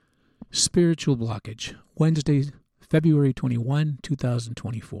Spiritual Blockage, Wednesday, February 21,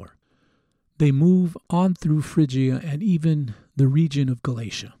 2024. They move on through Phrygia and even the region of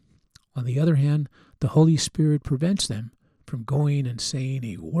Galatia. On the other hand, the Holy Spirit prevents them from going and saying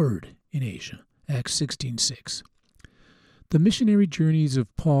a word in Asia. Acts 16:6. The missionary journeys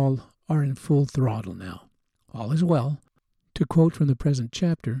of Paul are in full throttle now. All is well. To quote from the present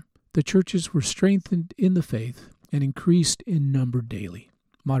chapter, the churches were strengthened in the faith and increased in number daily.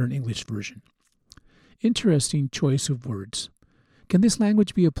 Modern English Version. Interesting choice of words. Can this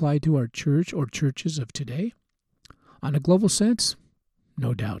language be applied to our church or churches of today? On a global sense?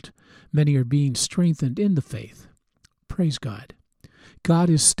 No doubt. Many are being strengthened in the faith. Praise God. God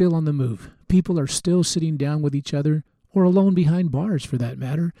is still on the move. People are still sitting down with each other, or alone behind bars for that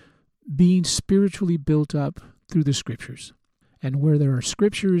matter, being spiritually built up through the Scriptures. And where there are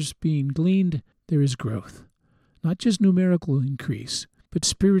Scriptures being gleaned, there is growth. Not just numerical increase, but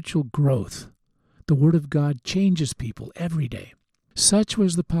spiritual growth. The Word of God changes people every day. Such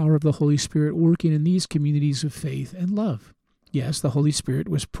was the power of the Holy Spirit working in these communities of faith and love. Yes, the Holy Spirit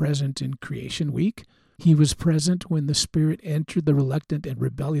was present in Creation Week. He was present when the Spirit entered the reluctant and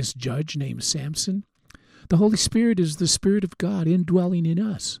rebellious judge named Samson. The Holy Spirit is the Spirit of God indwelling in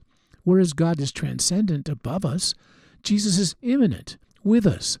us. Whereas God is transcendent above us, Jesus is immanent with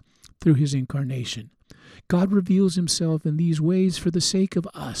us through his incarnation. God reveals himself in these ways for the sake of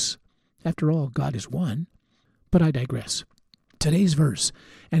us. After all, God is one. But I digress. Today's verse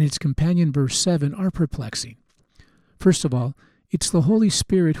and its companion verse 7 are perplexing. First of all, it's the Holy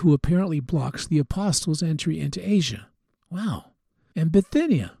Spirit who apparently blocks the apostles' entry into Asia. Wow. And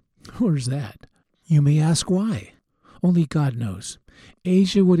Bithynia. Where's that? You may ask why. Only God knows.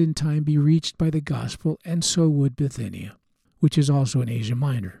 Asia would in time be reached by the gospel, and so would Bithynia, which is also in Asia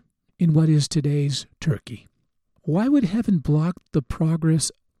Minor, in what is today's Turkey. Why would heaven block the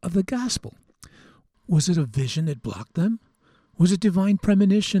progress of the gospel? Was it a vision that blocked them? Was it divine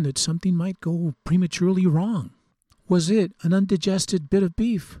premonition that something might go prematurely wrong? Was it an undigested bit of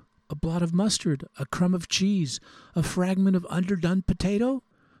beef, a blot of mustard, a crumb of cheese, a fragment of underdone potato?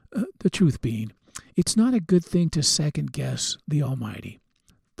 The truth being, it's not a good thing to second-guess the Almighty.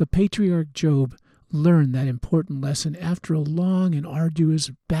 The patriarch Job learned that important lesson after a long and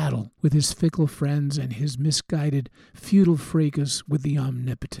arduous battle with his fickle friends and his misguided, futile fracas with the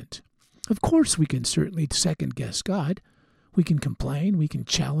Omnipotent. Of course we can certainly second-guess God. We can complain, we can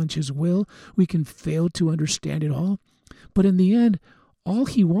challenge his will, we can fail to understand it all. But in the end, all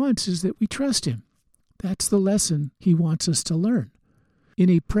he wants is that we trust him. That's the lesson he wants us to learn. In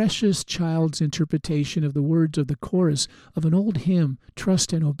a precious child's interpretation of the words of the chorus of an old hymn,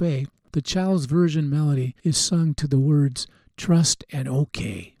 Trust and Obey, the child's version melody is sung to the words, Trust and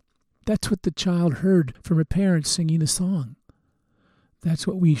Okay. That's what the child heard from her parents singing the song. That's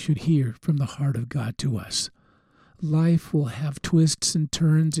what we should hear from the heart of God to us. Life will have twists and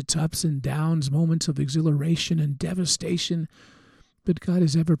turns, its ups and downs, moments of exhilaration and devastation, but God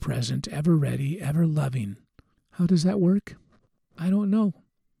is ever present, ever ready, ever loving. How does that work? I don't know.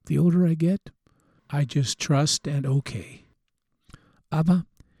 The older I get, I just trust and okay. Abba,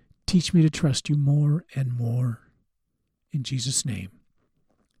 teach me to trust you more and more. In Jesus' name,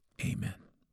 amen.